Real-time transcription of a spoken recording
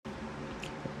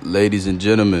Ladies and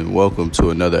gentlemen, welcome to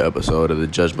another episode of the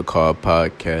Judge McCall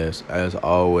podcast. As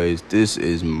always, this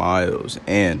is Miles,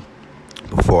 and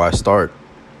before I start,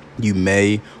 you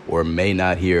may or may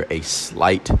not hear a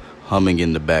slight humming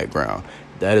in the background.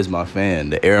 That is my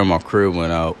fan. The air in my crib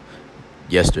went out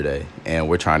yesterday, and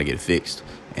we're trying to get it fixed.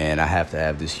 And I have to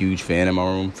have this huge fan in my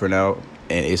room for now,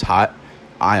 and it's hot.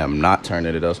 I am not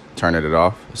turning it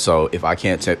off. So if I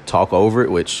can't talk over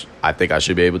it, which I think I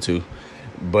should be able to,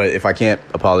 but if I can't,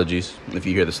 apologies if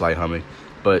you hear the slight humming.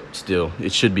 But still,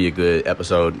 it should be a good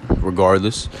episode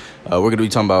regardless. We're going to be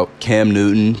talking about Cam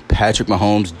Newton, Patrick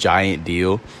Mahomes' giant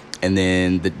deal. And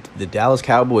then the Dallas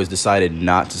Cowboys decided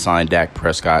not to sign Dak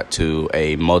Prescott to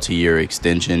a multi-year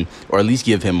extension, or at least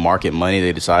give him market money.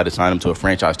 They decided to sign him to a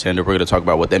franchise tender. We're going to talk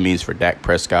about what that means for Dak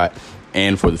Prescott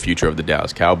and for the future of the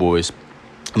Dallas Cowboys.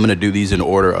 I'm going to do these in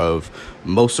order of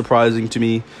most surprising to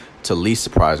me to least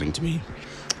surprising to me.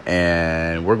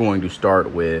 And we're going to start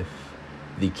with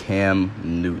the Cam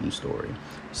Newton story.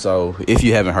 So if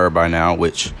you haven't heard by now,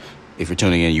 which if you're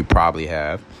tuning in, you probably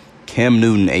have, Cam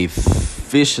Newton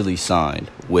officially signed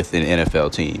with an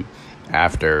NFL team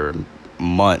after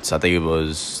months. I think it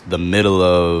was the middle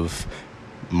of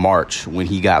March when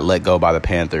he got let go by the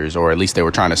Panthers, or at least they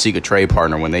were trying to seek a trade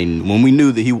partner when we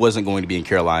knew that he wasn't going to be in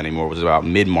Carolina anymore. It was about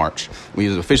mid-March. When he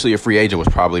was officially a free agent was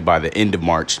probably by the end of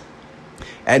March,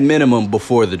 at minimum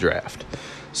before the draft.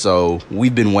 So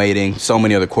we've been waiting. So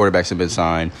many other quarterbacks have been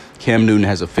signed. Cam Newton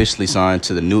has officially signed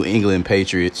to the New England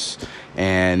Patriots,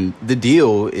 and the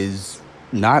deal is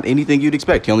not anything you'd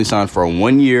expect. He only signed for a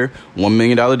 1 year, $1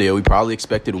 million deal. We probably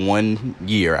expected 1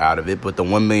 year out of it, but the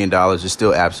 $1 million is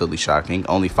still absolutely shocking.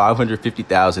 Only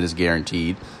 $550,000 is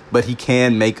guaranteed, but he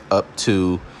can make up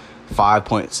to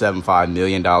 $5.75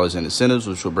 million in incentives,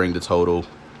 which will bring the total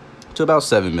to about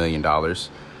 $7 million.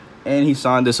 And he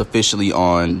signed this officially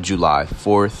on July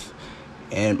 4th.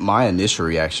 And my initial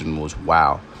reaction was,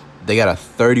 wow, they got a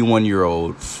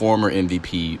 31-year-old former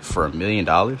MVP for $1 million.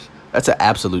 That's an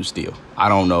absolute steal. I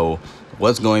don't know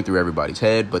what's going through everybody's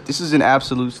head, but this is an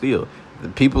absolute steal.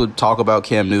 People talk about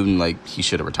Cam Newton like he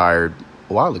should have retired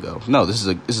a while ago. No, this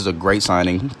is a great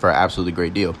signing for an absolutely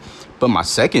great deal. But my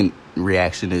second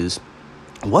reaction is,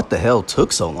 what the hell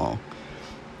took so long?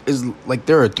 Is like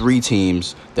there are 3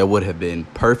 teams that would have been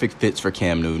perfect fits for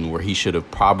Cam Newton, where he should have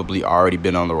probably already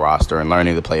been on the roster and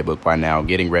learning the playbook by now,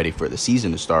 getting ready for the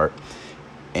season to start.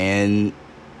 And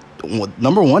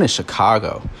number 1 is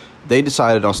Chicago. They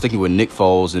decided on sticking with Nick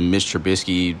Foles and Mitch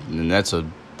Trubisky, and that's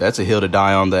a hill to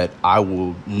die on that I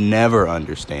will never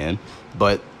understand.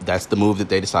 But that's the move that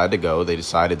they decided to go. They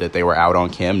decided that they were out on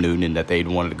Cam Newton and that they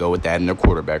wanted to go with that in their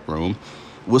quarterback room.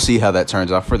 We'll see how that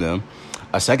turns out for them.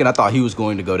 A second, I thought he was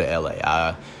going to go to L.A.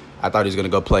 I thought he was going to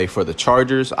go play for the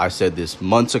Chargers. I said this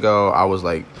months ago. I was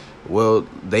like, well,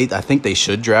 I think they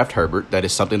should draft Herbert. That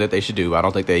is something that they should do. I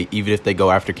don't think even if they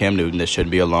go after Cam Newton, this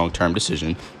shouldn't be a long-term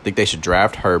decision. I think they should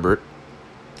draft Herbert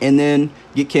and then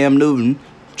get Cam Newton,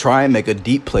 try and make a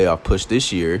deep playoff push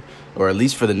this year, or at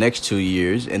least for the next 2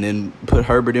 years, and then put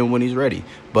Herbert in when he's ready.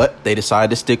 But they decided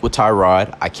to stick with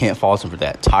Tyrod. I can't fault him for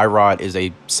that. Tyrod is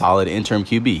a solid interim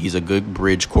QB. He's a good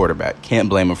bridge quarterback. Can't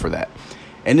blame him for that.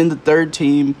 And then the third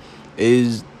team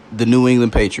is the New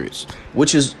England Patriots,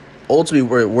 which is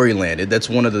ultimately where he landed. That's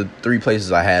one of the 3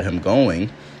 places I had him going.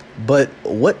 But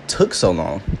what took so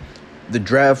long? The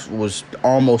draft was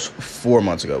almost 4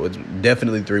 months ago. It's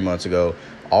definitely 3 months ago.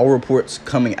 All reports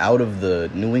coming out of the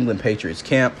New England Patriots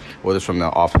camp, whether it's from the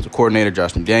offensive coordinator,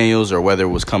 Josh McDaniels, or whether it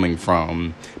was coming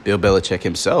from Bill Belichick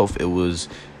himself, it was,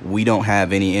 we don't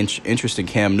have any interest in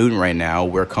Cam Newton right now.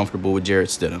 We're comfortable with Jarrett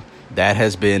Stidham. That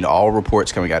has been all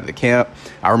reports coming out of the camp.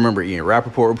 I remember Ian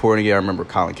Rappaport reporting it. I remember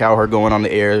Colin Cowherd going on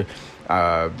the air.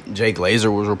 Jay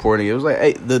Glazer was reporting it. It was like,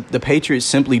 hey, the Patriots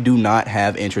simply do not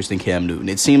have interest in Cam Newton.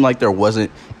 It seemed like there wasn't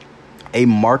a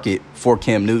market for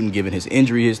Cam Newton, given his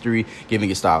injury history, given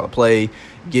his style of play,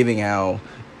 giving how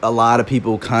a lot of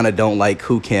people kind of don't like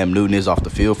who Cam Newton is off the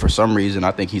field. For some reason,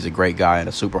 I think he's a great guy and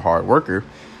a super hard worker.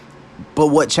 But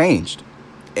what changed?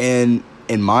 And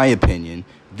in my opinion,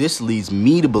 this leads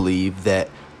me to believe that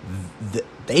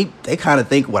they kind of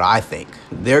think what I think.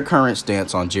 Their current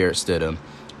stance on Jarrett Stidham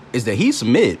is that he's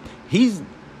mid. He's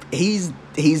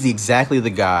exactly the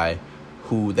guy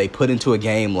who they put into a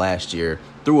game last year,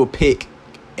 threw a pick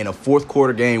in a fourth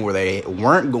quarter game where they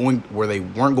weren't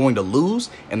going to lose,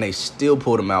 and they still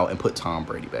pulled him out and put Tom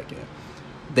Brady back in.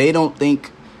 They don't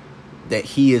think that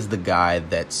he is the guy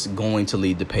that's going to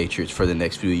lead the Patriots for the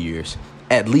next few years,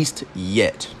 at least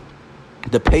yet.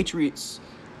 The Patriots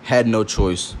had no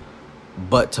choice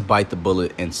but to bite the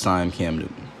bullet and sign Cam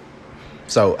Newton.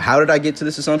 So how did I get to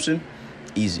this assumption?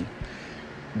 Easy.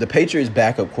 the Patriots'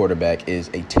 backup quarterback is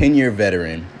a 10-year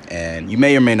veteran, and you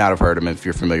may or may not have heard him if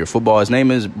you're familiar with football. His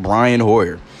name is Brian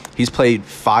Hoyer. He's played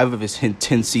 5 of his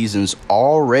 10 seasons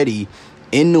already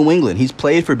in New England. He's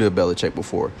played for Bill Belichick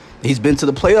before. He's been to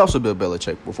the playoffs with Bill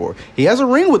Belichick before. He has a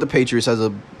ring with the Patriots as a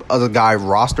guy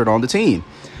rostered on the team.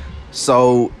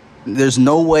 So there's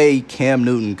no way Cam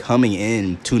Newton coming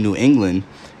in to New England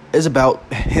is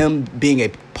about him being a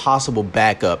possible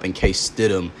backup in case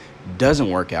Stidham doesn't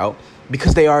work out,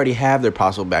 because they already have their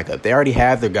possible backup. They already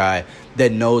have their guy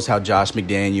that knows how Josh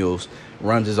McDaniels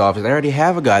runs his office. They already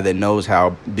have a guy that knows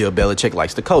how Bill Belichick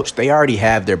likes to coach. They already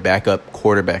have their backup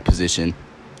quarterback position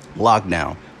locked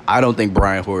down. I don't think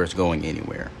Brian Hoyer is going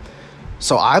anywhere.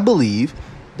 So I believe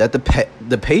that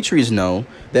the Patriots know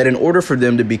that in order for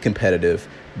them to be competitive,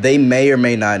 they may or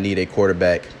may not need a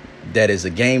quarterback that is a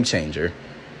game changer.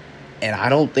 And I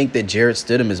don't think that Jarrett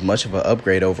Stidham is much of an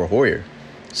upgrade over Hoyer.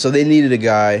 So they needed a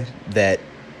guy that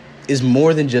is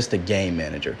more than just a game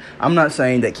manager. I'm not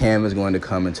saying that Cam is going to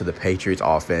come into the Patriots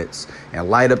offense and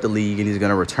light up the league and he's going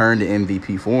to return to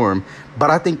MVP form,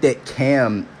 but I think that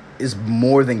Cam is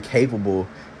more than capable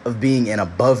of being an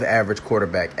above-average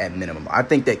quarterback at minimum. I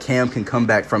think that Cam can come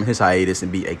back from his hiatus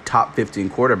and be a top 15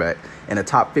 quarterback, and a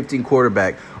top 15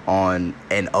 quarterback on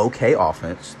an okay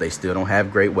offense. They still don't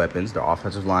have great weapons. Their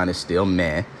offensive line is still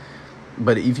meh.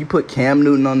 But if you put Cam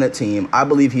Newton on that team, I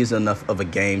believe he's enough of a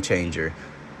game changer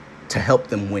to help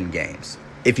them win games.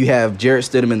 If you have Jarrett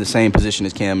Stidham in the same position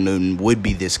as Cam Newton would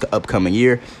be this upcoming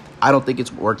year, I don't think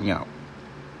it's working out.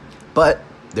 But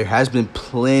there has been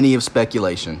plenty of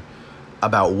speculation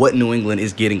about what New England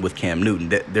is getting with Cam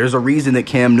Newton. There's a reason that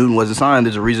Cam Newton wasn't signed.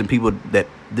 There's a reason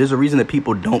that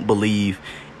people don't believe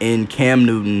in Cam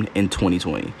Newton in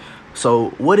 2020. So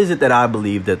what is it that I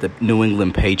believe that the New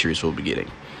England Patriots will be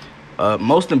getting?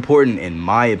 Most important, in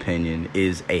my opinion,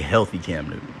 is a healthy Cam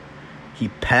Newton. He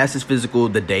passed his physical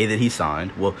the day that he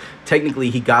signed. Well,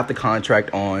 technically, he got the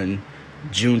contract on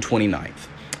June 29th.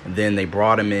 Then they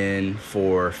brought him in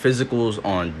for physicals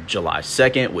on July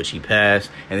 2nd, which he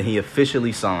passed, and then he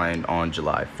officially signed on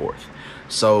July 4th.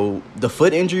 So the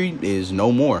foot injury is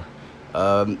no more.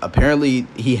 Apparently,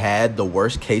 he had the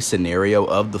worst-case scenario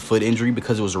of the foot injury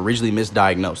because it was originally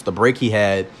misdiagnosed. The break he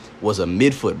had was a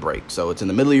midfoot break, so it's in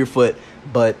the middle of your foot,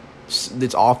 but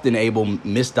it's often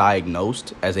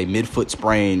misdiagnosed as a midfoot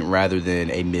sprain rather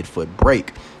than a midfoot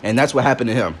break. And that's what happened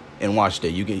to him in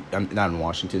Washington. Not in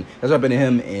Washington. That's what happened to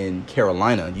him in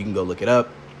Carolina. You can go look it up.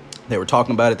 They were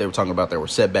talking about it. They were talking about there were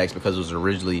setbacks because it was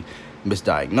originally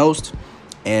misdiagnosed.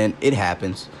 And it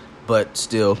happens. But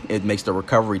still, it makes the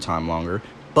recovery time longer.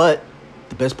 But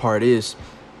the best part is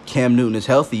Cam Newton is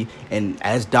healthy. And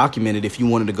as documented, if you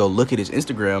wanted to go look at his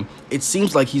Instagram, it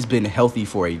seems like he's been healthy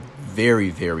for a very,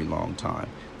 very long time.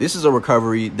 This is a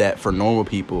recovery that for normal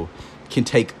people can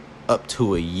take up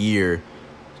to a year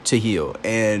to heal.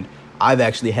 And I've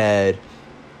actually had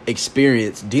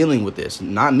experience dealing with this.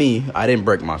 Not me. I didn't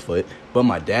break my foot, but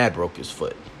my dad broke his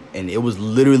foot. And it was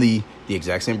literally the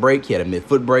exact same break. He had a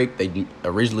midfoot break. They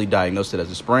originally diagnosed it as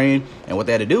a sprain. And what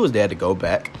they had to do is they had to go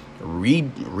back,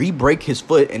 re-break his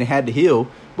foot, and it had to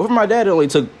heal. But for my dad, it only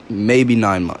took maybe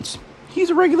 9 months. He's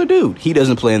a regular dude. He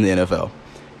doesn't play in the NFL.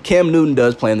 Cam Newton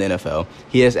does play in the NFL.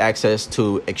 He has access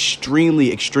to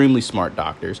extremely, extremely smart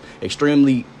doctors,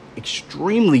 extremely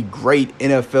great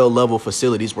NFL-level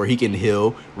facilities where he can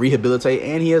heal, rehabilitate,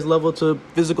 and he has level to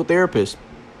physical therapists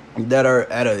that are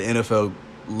at an NFL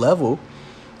level.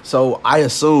 So I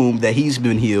assume that he's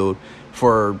been healed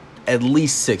for at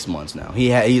least 6 months now.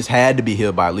 He's had to be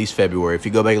healed by at least February. If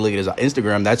you go back and look at his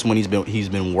Instagram, that's when he's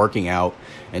been working out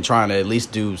and trying to at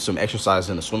least do some exercise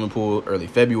in the swimming pool early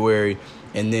February.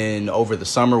 And then over the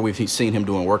summer, we've seen him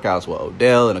doing workouts with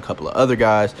Odell and a couple of other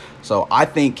guys. So I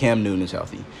think Cam Newton is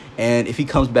healthy. And if he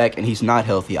comes back and he's not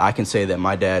healthy, I can say that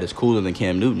my dad is cooler than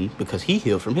Cam Newton because he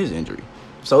healed from his injury.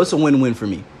 So it's a win-win for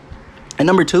me. And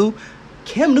number 2,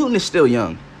 Cam Newton is still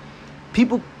young.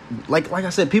 People, like I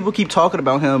said, people keep talking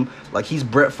about him like he's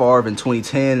Brett Favre in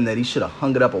 2010 and that he should have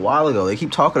hung it up a while ago. They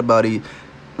keep talking about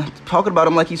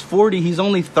him like he's 40. He's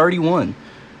only 31.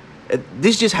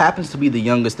 This just happens to be the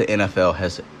youngest the NFL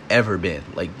has ever been.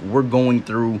 Like, we're going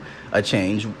through a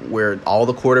change where all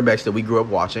the quarterbacks that we grew up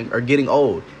watching are getting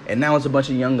old. And now it's a bunch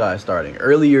of young guys starting.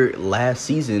 Earlier last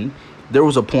season, there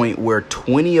was a point where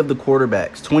 20 of the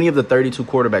 32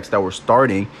 quarterbacks that were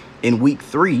starting in week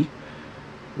 3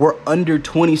 were under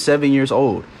 27 years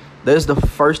old. That is the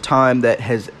first time that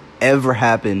has ever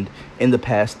happened in the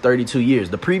past 32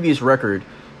 years. The previous record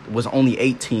was only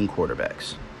 18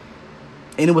 quarterbacks.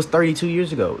 And it was 32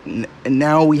 years ago. And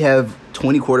now we have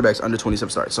 20 quarterbacks under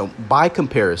 27 starts. So by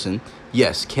comparison,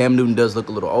 yes, Cam Newton does look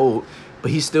a little old.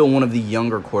 but he's still one of the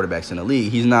younger quarterbacks in the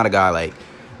league. He's not a guy like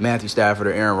Matthew Stafford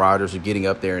or Aaron Rodgers who are getting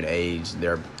up there in age.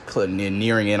 They're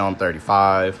nearing in on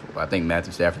 35. Well, I think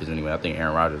Matthew Stafford is anyway. I think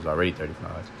Aaron Rodgers is already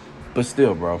 35. But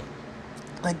still, bro,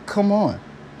 like, come on.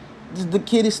 The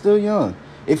kid is still young.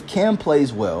 If Cam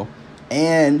plays well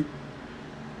and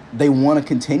they want to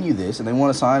continue this and they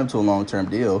want to sign him to a long-term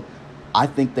deal, I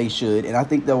think they should, and I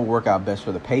think that will work out best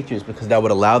for the Patriots because that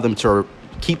would allow them to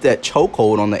keep that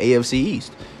chokehold on the AFC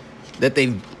East, that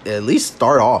they at least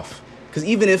start off. Because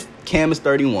even if Cam is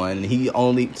 31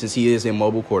 and since he is a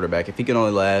mobile quarterback, if he can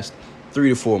only last 3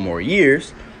 to 4 more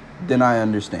years, then I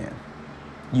understand.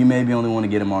 You maybe only want to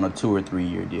get him on a 2 or 3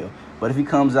 year deal. But if he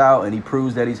comes out and he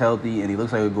proves that he's healthy and he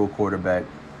looks like a good quarterback,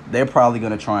 they're probably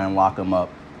going to try and lock him up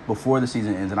before the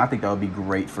season ends, and I think that would be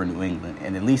great for New England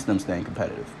and at least them staying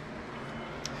competitive.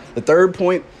 The third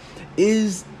point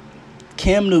is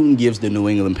Cam Newton gives the New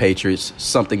England Patriots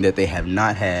something that they have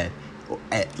not had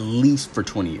at least for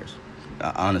 20 years.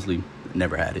 Honestly,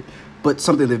 never had it. But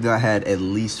something they've not had at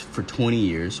least for 20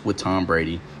 years with Tom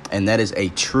Brady, and that is a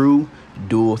true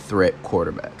dual-threat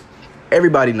quarterback.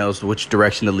 Everybody knows which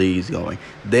direction the league is going.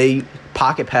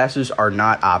 Pocket passers are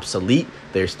not obsolete.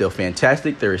 They're still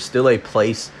fantastic. There is still a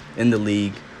place in the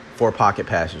league for pocket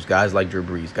passers. Guys like Drew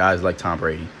Brees, guys like Tom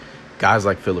Brady, guys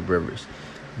like Phillip Rivers.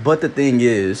 But the thing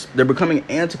is, they're becoming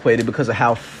antiquated because of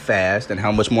how fast and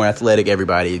how much more athletic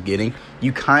everybody is getting.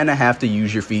 You kind of have to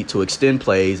use your feet to extend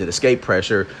plays and escape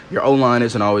pressure. Your O-line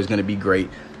isn't always going to be great.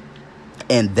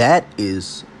 And that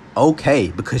is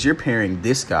okay because you're pairing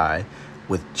this guy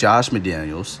with Josh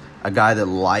McDaniels, a guy that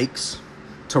likes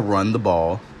to run the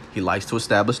ball. He likes to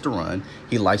establish the run.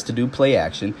 He likes to do play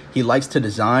action. He likes to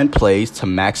design plays to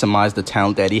maximize the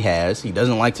talent that he has. He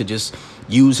doesn't like to just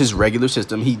use his regular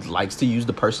system. He likes to use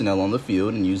the personnel on the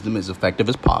field and use them as effective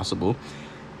as possible.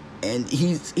 And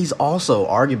he's also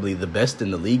arguably the best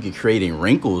in the league at creating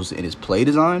wrinkles in his play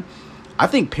design. I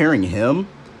think pairing him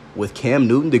with Cam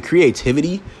Newton, the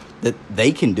creativity that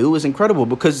they can do is incredible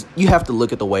because you have to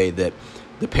look at the way that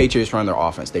the Patriots run their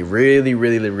offense. They really,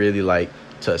 really, really like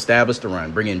to establish the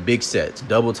run, bring in big sets,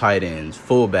 double tight ends,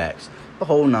 fullbacks, the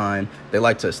whole nine. They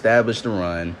like to establish the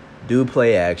run, do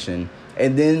play action,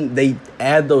 and then they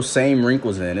add those same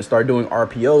wrinkles in and start doing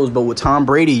RPOs. But with Tom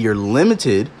Brady, you're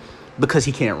limited because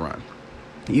he can't run.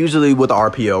 Usually with the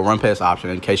RPO, run pass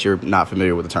option, in case you're not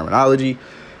familiar with the terminology,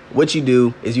 what you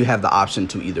do is you have the option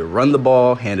to either run the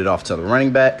ball, hand it off to the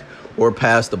running back, or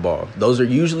pass the ball. Those are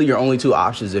usually your only two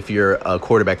options if you're a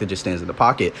quarterback that just stands in the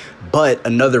pocket. But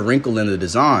another wrinkle in the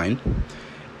design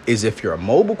is if you're a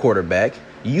mobile quarterback,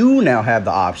 you now have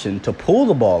the option to pull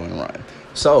the ball and run.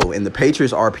 So in the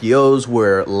Patriots RPOs,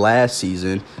 where last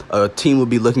season a team would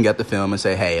be looking at the film and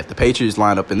say, hey, if the Patriots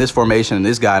line up in this formation and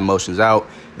this guy motions out,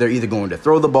 they're either going to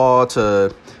throw the ball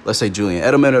to, let's say, Julian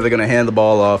Edelman, or they're going to hand the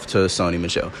ball off to Sony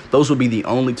Michel. Those would be the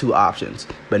only two options.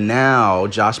 But now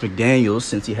Josh McDaniels,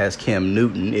 since he has Cam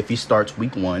Newton, if he starts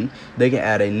week 1, they can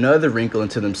add another wrinkle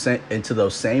into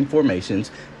those same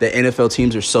formations that NFL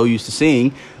teams are so used to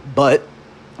seeing. But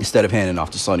instead of handing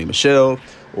off to Sony Michel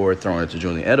or throwing it to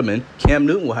Julian Edelman, Cam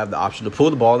Newton will have the option to pull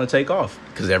the ball and take off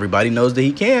because everybody knows that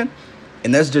he can.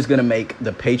 And that's just going to make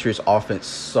the Patriots offense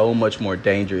so much more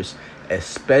dangerous,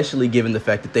 especially given the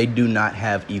fact that they do not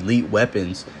have elite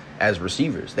weapons as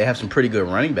receivers. They have some pretty good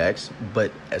running backs,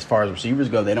 but as far as receivers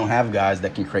go, they don't have guys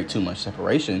that can create too much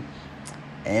separation.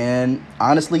 And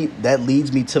honestly, that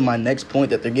leads me to my next point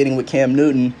that they're getting with Cam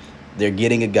Newton. They're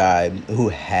getting a guy who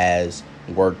has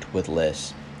worked with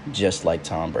less, just like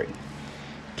Tom Brady.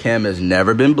 Cam has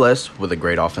never been blessed with a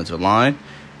great offensive line,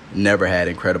 never had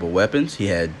incredible weapons. He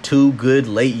had 2 good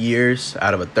late years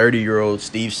out of a 30-year-old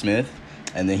Steve Smith,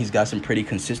 and then he's got some pretty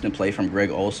consistent play from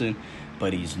Greg Olsen,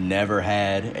 but he's never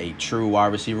had a true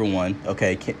wide receiver 1.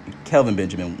 Okay, Kelvin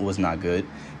Benjamin was not good,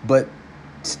 but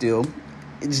still,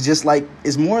 it's just like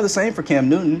it's more of the same for Cam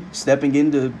Newton. Stepping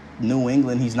into New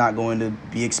England, he's not going to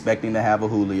be expecting to have a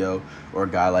Julio or a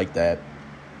guy like that.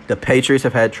 The Patriots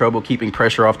have had trouble keeping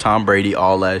pressure off Tom Brady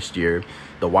all last year.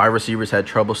 The wide receivers had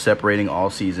trouble separating all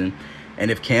season. And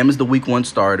if Cam is the week 1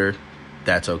 starter,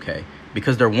 that's okay,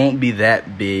 because there won't be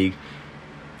that big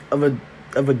of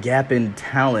a gap in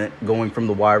talent going from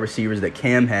the wide receivers that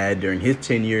Cam had during his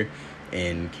tenure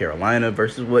in Carolina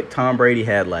versus what Tom Brady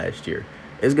had last year.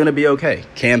 It's going to be okay.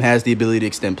 Cam has the ability to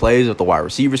extend plays if the wide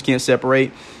receivers can't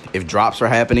separate. If drops are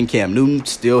happening, Cam Newton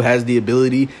still has the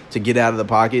ability to get out of the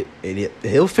pocket, and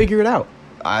he'll figure it out.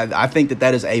 I think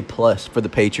that is a plus for the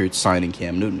Patriots signing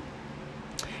Cam Newton.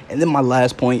 And then my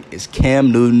last point is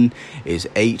Cam Newton is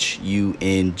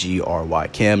Hungry.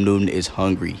 Cam Newton is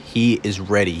hungry. He is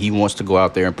ready. He wants to go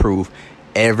out there and prove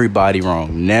everybody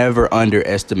wrong. Never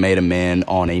underestimate a man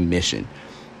on a mission.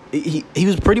 He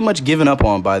was pretty much given up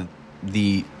on by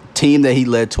the team that he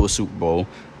led to a Super Bowl,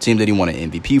 team that he won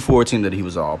an MVP for, team that he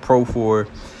was all-pro for.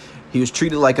 He was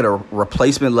treated like at a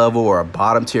replacement level or a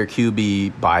bottom-tier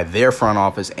QB by their front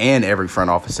office and every front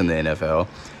office in the NFL.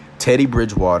 Teddy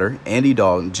Bridgewater, Andy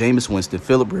Dalton, Jameis Winston,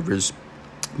 Phillip Rivers,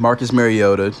 Marcus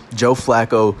Mariota, Joe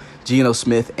Flacco, Geno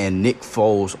Smith, and Nick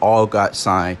Foles all got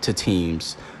signed to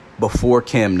teams before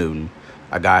Cam Newton,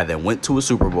 a guy that went to a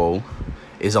Super Bowl,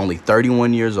 is only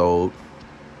 31 years old,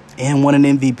 and won an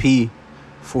MVP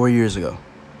 4 years ago.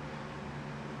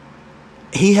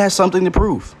 He has something to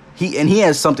prove. He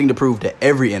has something to prove to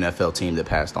every NFL team that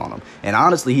passed on him. And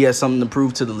honestly, he has something to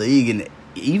prove to the league and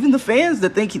even the fans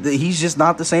that think that he's just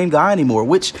not the same guy anymore,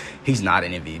 which he's not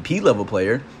an MVP level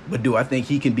player. But do I think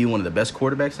he can be one of the best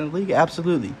quarterbacks in the league?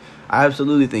 Absolutely. I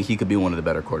absolutely think he could be one of the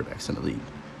better quarterbacks in the league.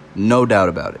 No doubt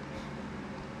about it.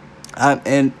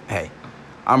 And, hey,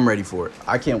 I'm ready for it.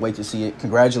 I can't wait to see it.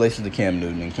 Congratulations to Cam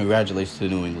Newton and congratulations to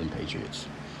the New England Patriots.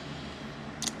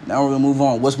 Now we're going to move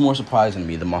on. What's more surprising to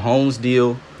me, the Mahomes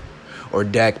deal or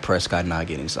Dak Prescott not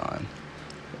getting signed?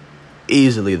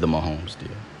 Easily the Mahomes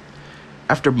deal.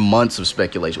 After months of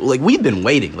speculation, we've been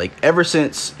waiting. Ever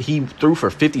since he threw for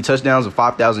 50 touchdowns and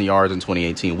 5,000 yards in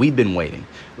 2018, we've been waiting.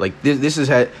 This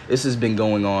has been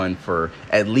going on for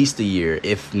at least a year,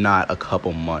 if not a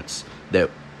couple months. That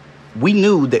we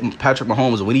knew that Patrick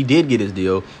Mahomes, when he did get his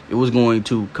deal, it was going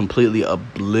to completely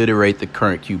obliterate the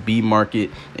current QB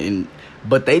market,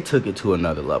 but they took it to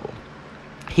another level.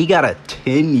 He got a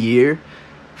 10-year,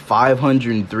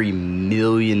 $503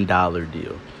 million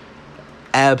deal.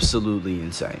 Absolutely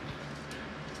insane.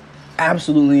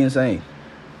 Absolutely insane.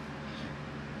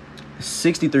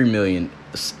 $63 million,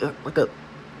 a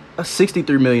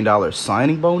 $63 million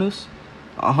signing bonus,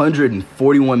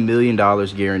 $141 million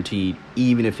guaranteed,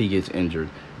 even if he gets injured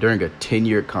during a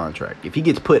 10-year contract. If he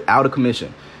gets put out of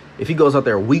commission, if he goes out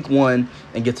there week one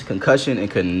and gets a concussion and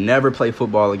can never play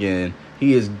football again,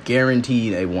 he is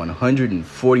guaranteed a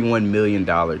 $141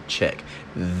 million check.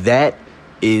 That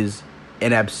is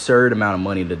an absurd amount of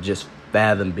money to just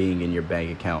fathom being in your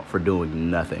bank account for doing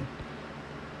nothing.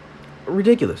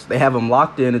 Ridiculous. They have him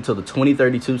locked in until the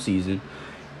 2032 season,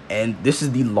 and this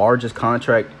is the largest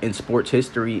contract in sports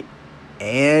history,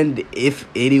 and if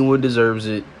anyone deserves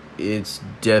it, it's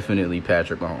definitely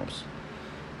Patrick Mahomes.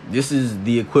 This is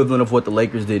the equivalent of what the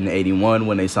Lakers did in '81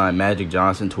 when they signed Magic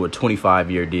Johnson to a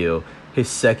 25-year deal, his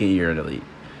second year in the league.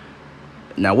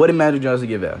 Now, what did Magic Johnson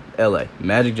give L.A.?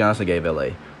 Magic Johnson gave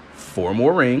L.A. 4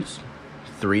 more rings,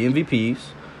 3 MVPs.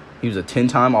 He was a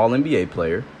 10-time All-NBA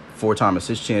player, 4-time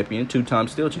assist champion, 2-time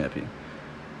steal champion.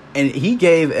 And he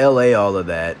gave L.A. all of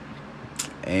that,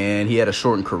 and he had a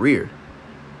shortened career.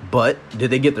 But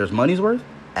did they get their money's worth?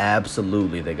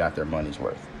 Absolutely, they got their money's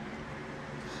worth.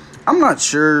 I'm not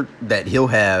sure that he'll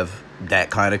have that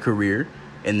kind of career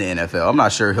in the NFL. I'm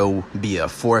not sure he'll be a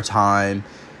 4-time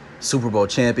Super Bowl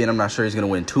champion. I'm not sure he's going to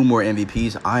win 2 more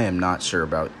MVPs. I am not sure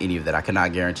about any of that. I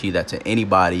cannot guarantee that to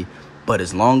anybody. But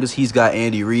as long as he's got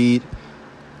Andy Reid,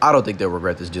 I don't think they'll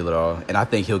regret this deal at all. And I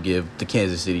think he'll give the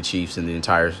Kansas City Chiefs and the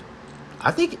entire –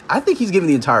 I think he's giving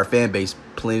the entire fan base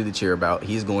plenty to cheer about.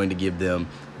 He's going to give them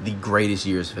the greatest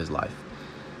years of his life.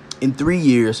 In 3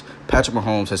 years, Patrick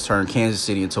Mahomes has turned Kansas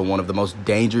City into one of the most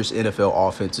dangerous NFL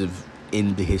offensive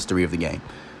in the history of the game.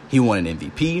 He won an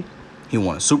MVP. He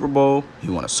won a Super Bowl. He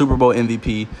won a Super Bowl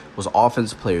MVP, was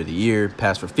Offensive Player of the Year,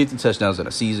 passed for 50 touchdowns in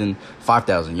a season,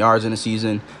 5,000 yards in a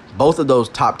season, both of those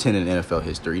top 10 in NFL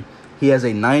history. He has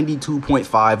a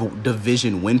 92.5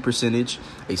 division win percentage,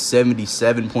 a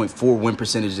 77.4 win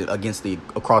percentage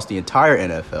across the entire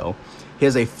NFL. He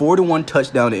has a 4-to-1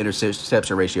 touchdown to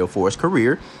interception ratio for his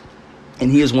career, and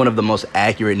he is one of the most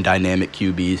accurate and dynamic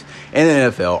QBs in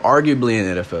the NFL, arguably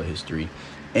in NFL history.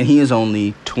 And he is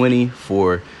only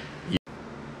 24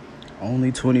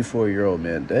 Only 24-year-old,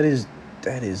 man. That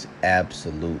is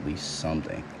absolutely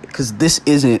something. Because this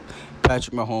isn't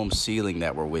Patrick Mahomes' ceiling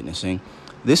that we're witnessing.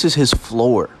 This is his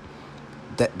floor.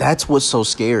 That's what's so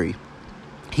scary.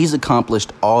 He's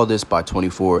accomplished all this by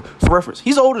 24. For reference,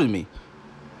 he's older than me.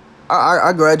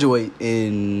 I graduate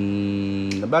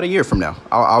in about a year from now.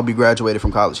 I'll be graduated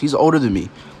from college. He's older than me.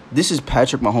 This is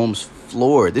Patrick Mahomes'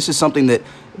 floor. This is something that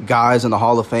guys in the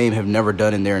Hall of Fame have never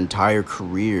done in their entire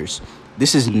careers.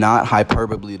 This is not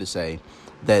hyperbole to say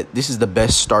that this is the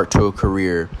best start to a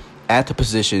career at the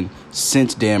position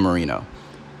since Dan Marino.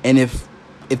 And if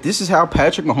this is how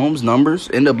Patrick Mahomes' numbers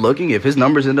end up looking, if his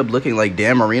numbers end up looking like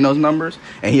Dan Marino's numbers,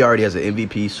 and he already has an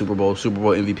MVP, Super Bowl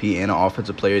MVP, and an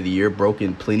Offensive Player of the Year,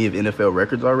 broken plenty of NFL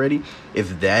records already,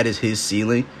 if that is his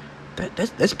ceiling,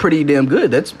 That's pretty damn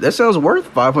good. That sounds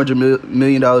worth $500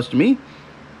 million to me.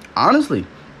 Honestly,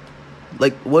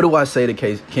 like, what do I say to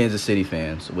Kansas City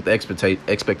fans with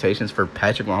expectations for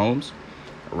Patrick Mahomes?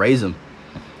 Raise him.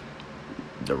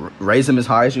 Raise him as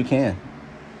high as you can.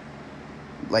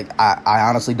 Like, I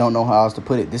honestly don't know how else to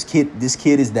put it. This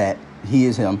kid is that. He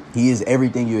is him. He is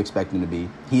everything you expect him to be.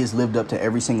 He has lived up to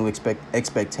every single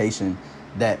expectation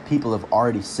that people have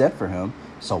already set for him.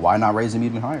 So why not raise him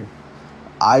even higher?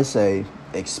 I say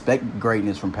expect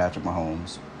greatness from Patrick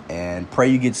Mahomes and pray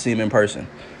you get to see him in person.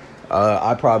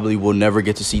 I probably will never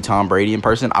get to see Tom Brady in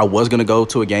person. I was going to go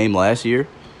to a game last year,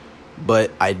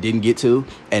 but I didn't get to.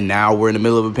 And now we're in the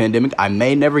middle of a pandemic. I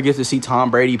may never get to see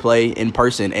Tom Brady play in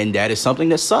person, and that is something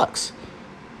that sucks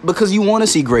because you want to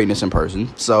see greatness in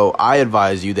person. So I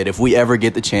advise you that if we ever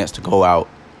get the chance to go out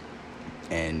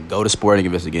and go to sporting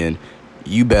events again,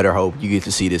 you better hope you get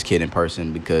to see this kid in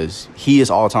person because he is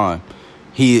all time.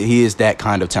 He is that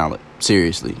kind of talent,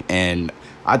 seriously. And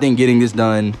I think getting this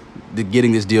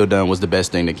deal done was the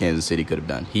best thing that Kansas City could have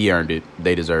done. He earned it.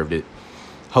 They deserved it.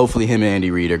 Hopefully him and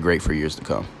Andy Reid are great for years to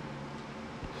come.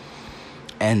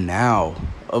 And now,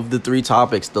 of the three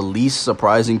topics, the least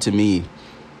surprising to me,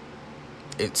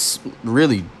 it's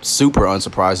really super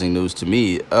unsurprising news to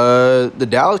me. The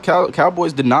Dallas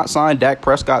Cowboys did not sign Dak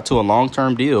Prescott to a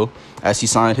long-term deal as he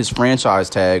signed his franchise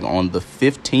tag on the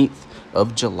 15th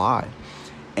of July.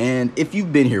 And if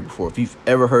you've been here before, if you've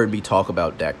ever heard me talk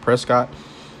about Dak Prescott,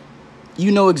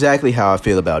 you know exactly how I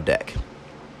feel about Dak.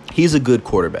 He's a good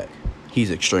quarterback.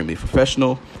 He's extremely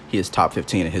professional. He is top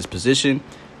 15 in his position.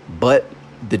 But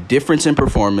the difference in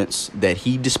performance that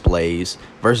he displays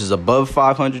versus above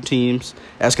 500 teams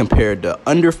as compared to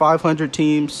under 500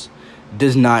 teams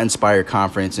does not inspire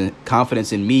confidence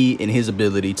in me in his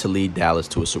ability to lead Dallas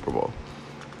to a Super Bowl.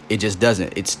 It just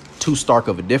doesn't. It's too stark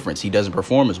of a difference. He doesn't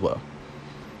perform as well.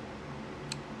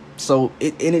 So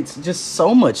it's just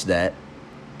so much that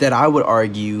I would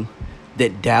argue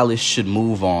that Dallas should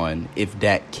move on if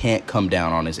Dak can't come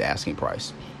down on his asking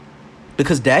price.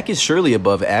 Because Dak is surely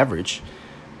above average,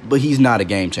 but he's not a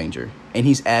game changer. And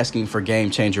he's asking for game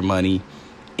changer money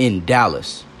in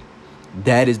Dallas.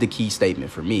 That is the key statement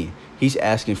for me. He's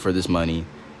asking for this money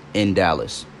in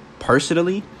Dallas.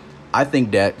 Personally, I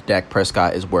think that Dak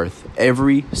Prescott is worth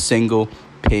every single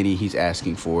penny he's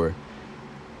asking for,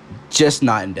 just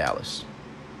not in Dallas.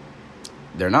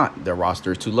 They're not. Their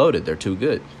roster is too loaded. They're too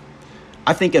good.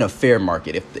 I think in a fair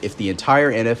market, if the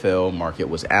entire NFL market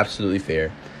was absolutely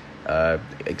fair,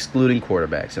 excluding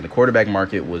quarterbacks, and the quarterback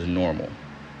market was normal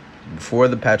before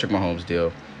the Patrick Mahomes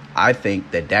deal, I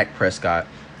think that Dak Prescott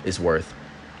is worth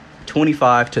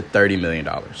 $25 to $30 million.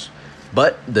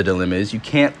 But the dilemma is you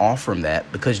can't offer him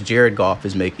that because Jared Goff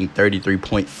is making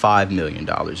 $33.5 million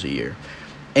a year.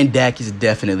 And Dak is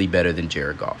definitely better than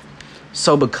Jared Goff.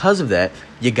 So because of that,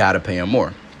 you got to pay him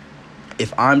more.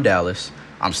 If I'm Dallas,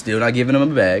 I'm still not giving him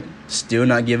a bag, still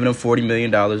not giving him $40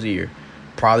 million a year.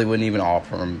 Probably wouldn't even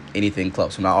offer him anything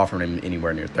close. I'm not offering him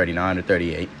anywhere near 39 or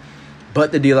 38.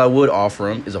 But the deal I would offer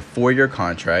him is a 4-year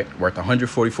contract worth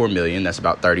 $144 million. That's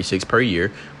about $36 per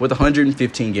year, with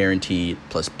 $115 guaranteed,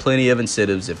 plus plenty of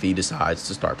incentives if he decides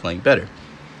to start playing better.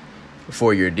 A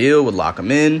 4-year deal would lock him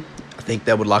in. I think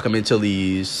that would lock him until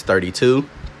he's 32.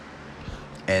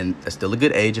 And that's still a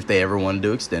good age if they ever wanted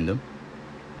to extend him.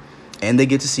 And they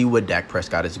get to see what Dak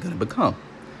Prescott is going to become.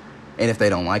 And if they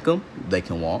don't like him, they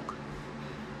can walk.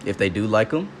 If they do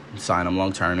like him, sign him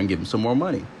long-term and give him some more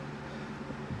money.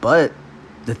 But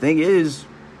the thing is,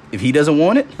 if he doesn't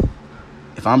want it,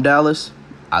 if I'm Dallas,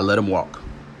 I let him walk.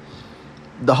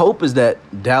 The hope is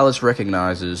that Dallas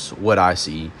recognizes what I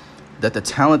see, that the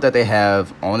talent that they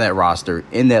have on that roster,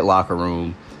 in that locker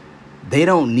room, they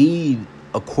don't need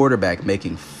a quarterback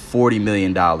making $40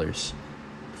 million,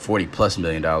 $40+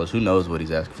 million. Who knows what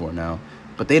he's asking for now?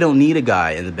 But they don't need a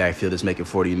guy in the backfield that's making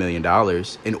 $40 million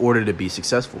in order to be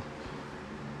successful.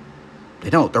 They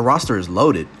don't. Their roster is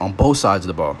loaded on both sides of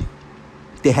the ball.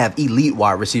 They have elite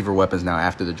wide receiver weapons now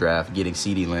after the draft, getting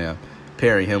CeeDee Lamb,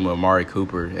 pairing him with Amari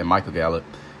Cooper and Michael Gallup.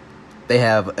 They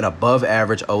have an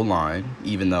above-average O-line,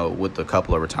 even though with a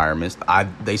couple of retirements.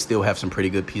 They still have some pretty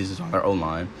good pieces on their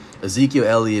O-line. Ezekiel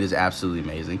Elliott is absolutely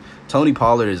amazing. Tony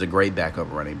Pollard is a great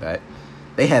backup running back.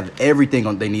 They have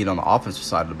everything they need on the offensive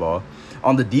side of the ball.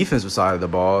 On the defensive side of the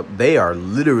ball, they are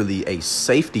literally a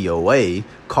safety away,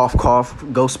 cough, cough,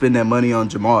 go spend that money on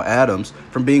Jamal Adams,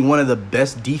 from being one of the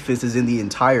best defenses in the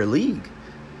entire league.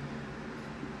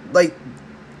 Like,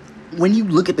 when you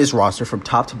look at this roster from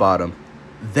top to bottom,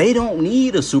 they don't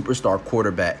need a superstar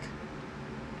quarterback.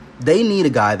 They need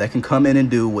a guy that can come in and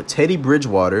do what Teddy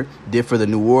Bridgewater did for the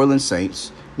New Orleans Saints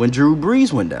when Drew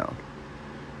Brees went down.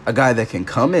 A guy that can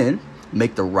come in,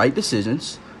 make the right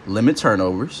decisions, limit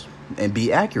turnovers, and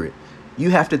be accurate. You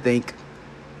have to think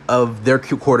of their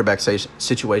quarterback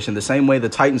situation the same way the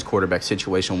Titans' quarterback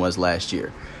situation was last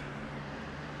year.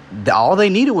 All they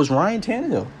needed was Ryan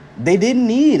Tannehill. They didn't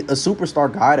need a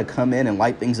superstar guy to come in and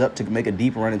light things up to make a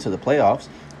deep run into the playoffs.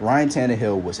 Ryan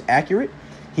Tannehill was accurate.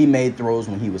 He made throws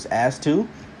when he was asked to,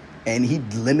 and he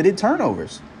limited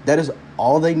turnovers. That is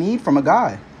all they need from a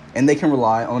guy. And they can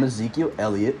rely on Ezekiel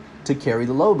Elliott to carry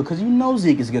the load because you know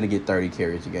Zeke is going to get 30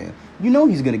 carries a game. You know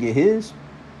he's going to get his.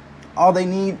 All they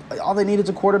need is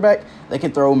a quarterback that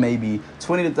can throw maybe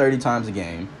 20 to 30 times a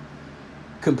game,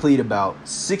 complete about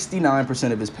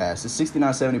 69% of his passes,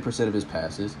 70% of his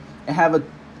passes, and have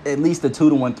at least a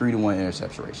 2-to-1, 3-to-1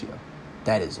 interception ratio.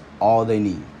 That is all they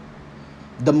need.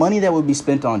 The money that would be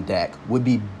spent on Dak would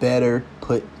be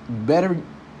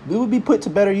put to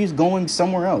better use going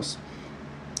somewhere else.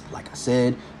 Like I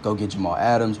said, go get Jamal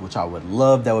Adams, which I would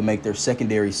love. That would make their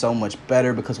secondary so much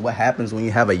better because what happens when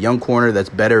you have a young corner that's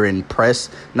better in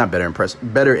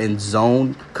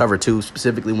zone, cover two,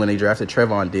 specifically when they drafted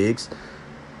Trevon Diggs,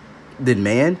 then,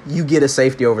 man, you get a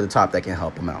safety over the top that can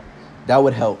help him out. That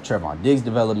would help Trevon Diggs'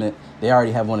 development. They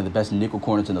already have one of the best nickel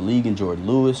corners in the league in Jordan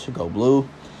Lewis. Go blue.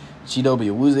 Chidobe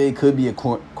Awuzie could be a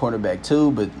cornerback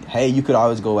too, but, hey, you could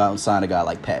always go out and sign a guy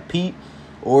like Pat Pete.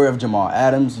 Or if Jamal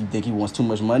Adams, you think he wants too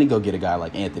much money, go get a guy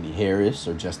like Anthony Harris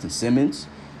or Justin Simmons.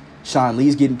 Sean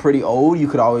Lee's getting pretty old. You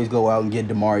could always go out and get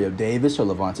Demario Davis or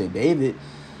Levante David.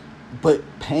 But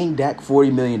paying Dak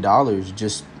 $40 million,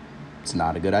 it's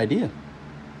not a good idea.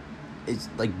 It's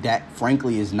like Dak,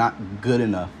 frankly, is not good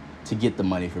enough to get the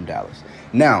money from Dallas.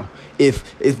 Now,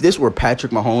 if this were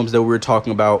Patrick Mahomes that we were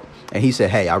talking about, and he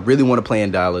said, hey, I really want to play in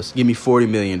Dallas, give me $40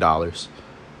 million,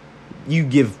 you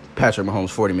give Patrick Mahomes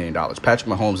 $40 million. Patrick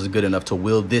Mahomes is good enough to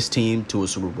will this team to a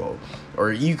Super Bowl.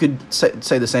 Or you could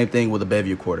say the same thing with a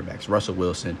bevy of quarterbacks. Russell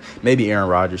Wilson, maybe Aaron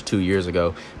Rodgers 2 years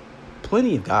ago.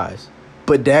 Plenty of guys.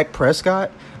 But Dak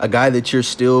Prescott, a guy that you're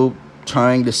still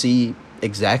trying to see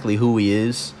exactly who he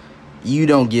is, you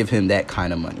don't give him that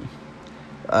kind of money.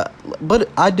 But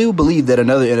I do believe that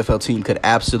another NFL team could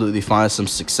absolutely find some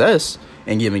success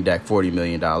in giving Dak $40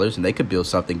 million, and they could build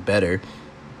something better.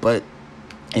 But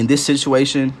in this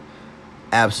situation,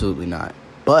 absolutely not.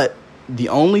 But the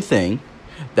only thing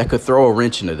that could throw a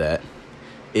wrench into that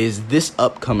is this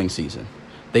upcoming season.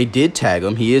 They did tag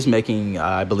him. He is making,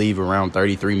 I believe, around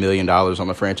 $33 million on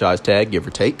the franchise tag, give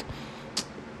or take.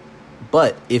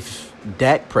 But if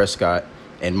Dak Prescott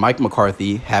and Mike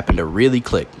McCarthy happen to really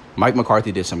click, Mike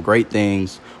McCarthy did some great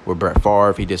things with Brett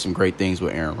Favre. He did some great things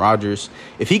with Aaron Rodgers.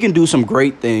 If he can do some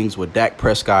great things with Dak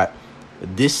Prescott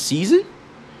this season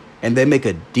and they make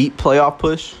a deep playoff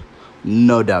push,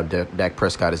 no doubt Dak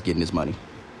Prescott is getting his money.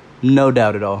 No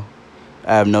doubt at all.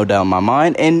 I have no doubt in my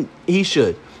mind, and he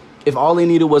should. If all he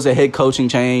needed was a head coaching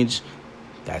change,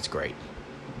 that's great.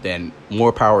 Then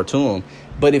more power to him.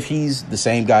 But if he's the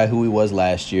same guy who he was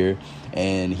last year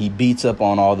and he beats up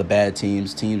on all the bad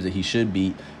teams that he should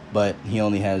beat, but he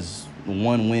only has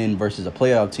one win versus a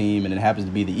playoff team and it happens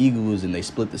to be the Eagles and they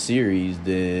split the series,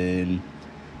 then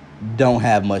don't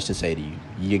have much to say to you.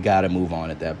 You got to move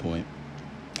on at that point.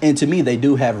 And to me, they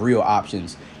do have real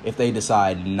options if they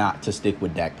decide not to stick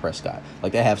with Dak Prescott.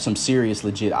 Like, they have some serious,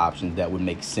 legit options that would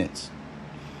make sense.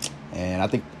 And I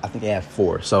think they have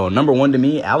 4. So, number 1 to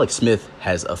me, Alex Smith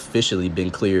has officially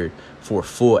been cleared for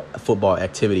full football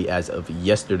activity as of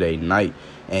yesterday night.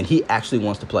 And he actually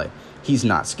wants to play. He's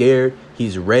not scared.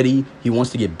 He's ready. He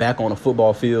wants to get back on a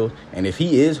football field. And if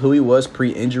he is who he was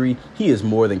pre-injury, he is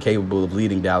more than capable of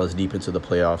leading Dallas deep into the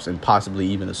playoffs and possibly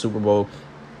even the Super Bowl.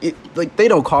 They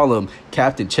don't call him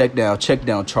Captain Check Down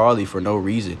Charlie for no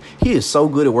reason. He is so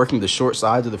good at working the short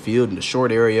sides of the field and the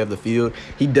short area of the field.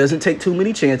 He doesn't take too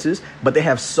many chances, but they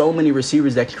have so many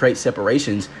receivers that can create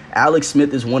separations. Alex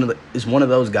Smith is one of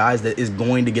those guys that is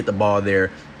going to get the ball there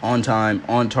on time,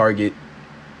 on target,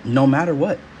 no matter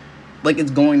what. Like, it's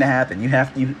going to happen.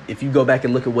 If you go back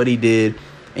and look at what he did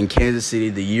in Kansas City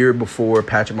the year before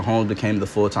Patrick Mahomes became the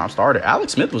full-time starter,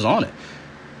 Alex Smith was on it.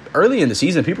 Early in the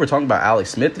season, people were talking about Alex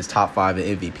Smith as top 5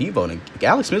 in MVP voting.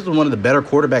 Alex Smith was one of the better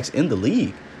quarterbacks in the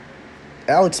league.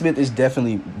 Alex Smith is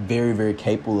definitely very, very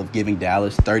capable of giving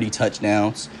Dallas 30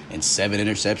 touchdowns and 7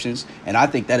 interceptions. And I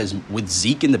think that is, with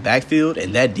Zeke in the backfield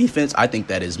and that defense, I think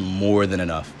that is more than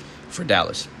enough for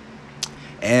Dallas.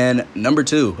 And number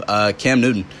 2, Cam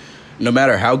Newton. No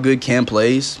matter how good Cam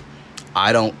plays,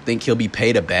 I don't think he'll be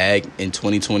paid a bag in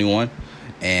 2021.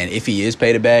 And if he is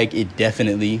paid a bag, it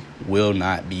definitely will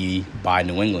not be by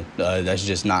New England. That's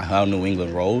just not how New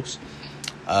England rolls.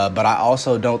 But I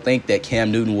also don't think that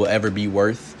Cam Newton will ever be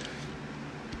worth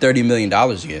 $30 million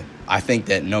again. I think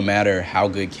that no matter how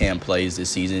good Cam plays this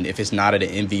season, if it's not at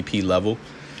an MVP level,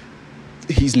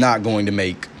 he's not going to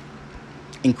make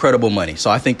incredible money. So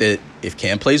I think that if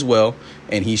Cam plays well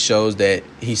and he shows that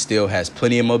he still has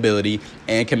plenty of mobility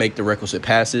and can make the requisite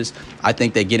passes, I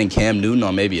think that getting Cam Newton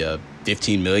on maybe a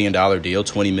 $15 million deal,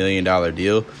 $20 million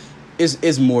deal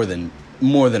is more than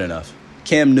enough.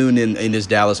 Cam Newton in this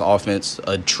Dallas offense,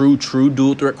 a true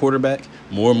dual threat quarterback,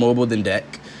 more mobile than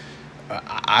Dak.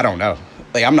 I don't know.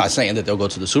 Like, I'm not saying that they'll go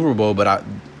to the Super Bowl, but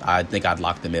I think I'd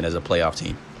lock them in as a playoff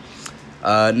team.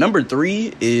 Number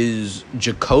 3 is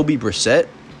Jacoby Brissett.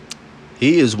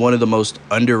 He is one of the most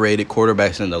underrated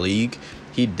quarterbacks in the league.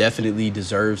 He definitely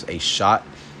deserves a shot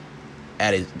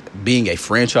at being a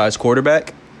franchise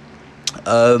quarterback.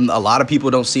 A lot of people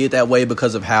don't see it that way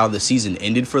because of how the season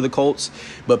ended for the Colts,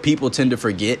 but people tend to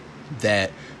forget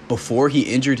that before he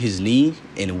injured his knee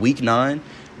in Week 9,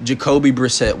 Jacoby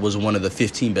Brissett was one of the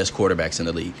 15 best quarterbacks in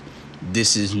the league.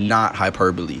 This is not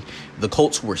hyperbole. The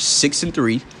Colts were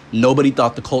 6-3. Nobody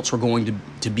thought the Colts were going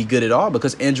to be good at all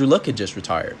because Andrew Luck had just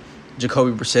retired.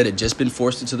 Jacoby Brissett had just been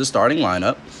forced into the starting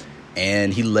lineup,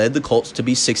 and he led the Colts to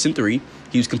be 6-3.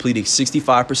 He was completing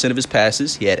 65% of his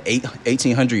passes. He had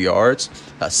 1,800 yards,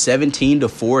 a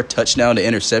 17-4 touchdown to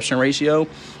interception ratio.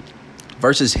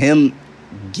 Versus him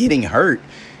getting hurt,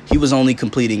 he was only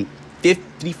completing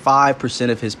 55%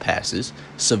 of his passes,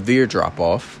 severe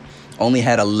drop-off, only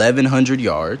had 1,100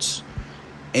 yards,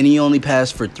 and he only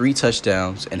passed for 3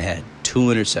 touchdowns and had 2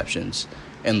 interceptions,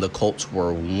 and the Colts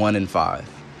were 1-5.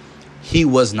 He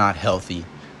was not healthy.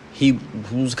 He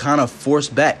was kind of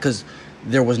forced back because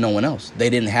there was no one else.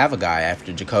 They didn't have a guy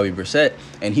after Jacoby Brissett,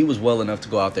 and he was well enough to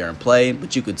go out there and play,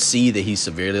 but you could see that he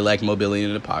severely lacked mobility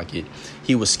in the pocket.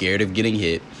 He was scared of getting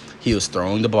hit. He was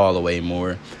throwing the ball away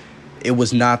more. It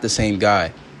was not the same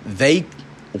guy.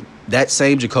 That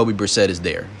same Jacoby Brissett is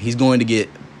there. He's going to get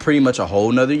pretty much a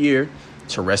whole nother year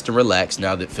to rest and relax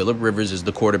now that Phillip Rivers is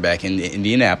the quarterback in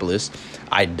Indianapolis.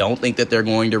 I don't think that they're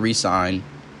going to re-sign.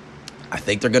 I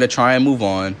think they're going to try and move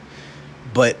on.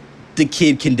 But the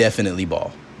kid can definitely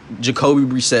ball. Jacoby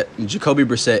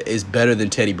Brissett is better than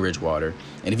Teddy Bridgewater.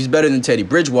 And if he's better than Teddy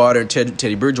Bridgewater,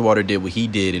 Teddy Bridgewater did what he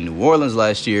did in New Orleans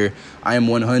last year, I am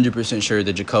 100% sure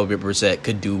that Jacoby Brissett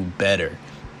could do better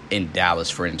in Dallas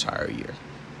for an entire year.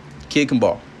 Kid can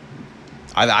ball.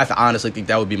 I honestly think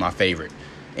that would be my favorite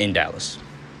in Dallas.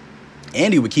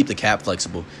 And he would keep the cap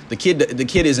flexible. The kid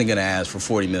isn't going to ask for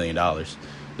 $40 million.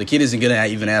 The kid isn't going to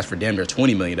even ask for damn near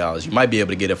 $20 million. You might be able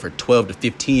to get it for $12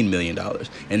 to $15 million.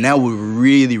 And that would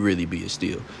really, really be a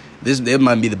steal. It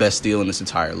might be the best steal in this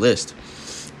entire list.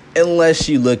 Unless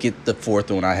you look at the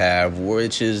fourth one I have,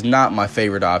 which is not my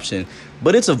favorite option,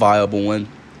 but it's a viable one.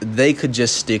 They could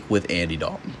just stick with Andy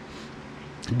Dalton.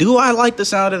 Do I like the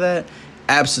sound of that?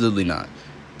 Absolutely not.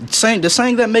 Does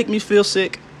saying that make me feel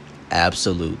sick?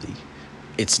 Absolutely.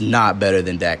 It's not better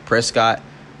than Dak Prescott.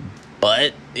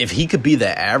 But if he could be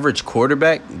the average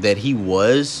quarterback that he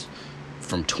was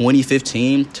from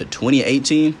 2015 to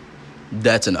 2018,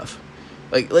 that's enough.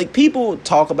 Like people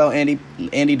talk about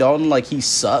Andy Dalton like he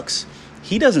sucks.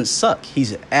 He doesn't suck.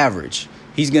 He's average.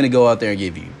 He's going to go out there and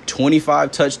give you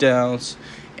 25 touchdowns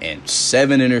and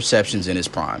 7 interceptions in his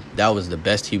prime. That was the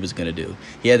best he was going to do.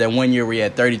 He had that one year where he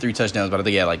had 33 touchdowns, but I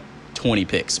think he had like 20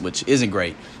 picks, which isn't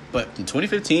great. But from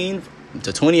 2015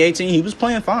 to 2018, he was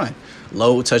playing fine.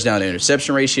 Low touchdown to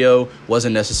interception ratio,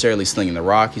 wasn't necessarily slinging the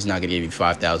rock. He's not going to give you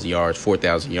 5,000 yards,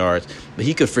 4,000 yards, but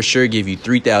he could for sure give you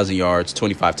 3,000 yards,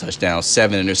 25 touchdowns,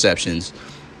 7 interceptions.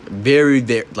 Very,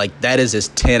 like that is as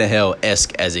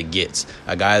Tannehill-esque as it gets.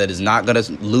 A guy that is not going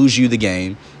to lose you the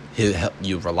game.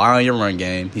 You rely on your run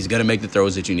game. He's going to make the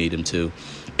throws that you need him to.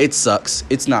 It sucks.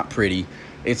 It's not pretty.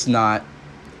 It's not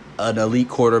an elite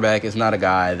quarterback. It's not a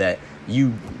guy that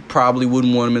you probably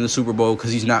wouldn't want him in the Super Bowl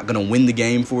because he's not going to win the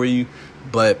game for you.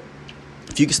 But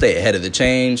if you can stay ahead of the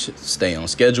change, stay on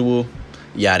schedule,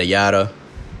 yada, yada,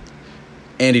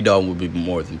 Andy Dalton would be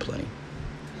more than plenty.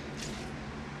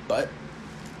 But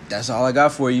that's all I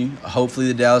got for you. Hopefully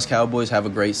the Dallas Cowboys have a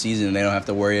great season and they don't have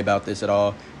to worry about this at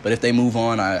all. But if they move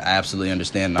on, I absolutely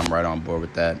understand, and I'm right on board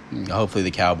with that. Hopefully the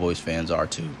Cowboys fans are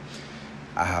too.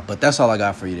 But that's all I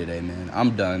got for you today, man.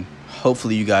 I'm done.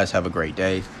 Hopefully you guys have a great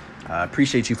day. I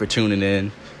appreciate you for tuning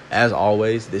in. As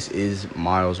always, this is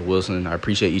Miles Wilson. I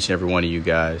appreciate each and every one of you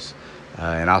guys.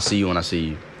 And I'll see you when I see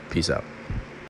you. Peace out.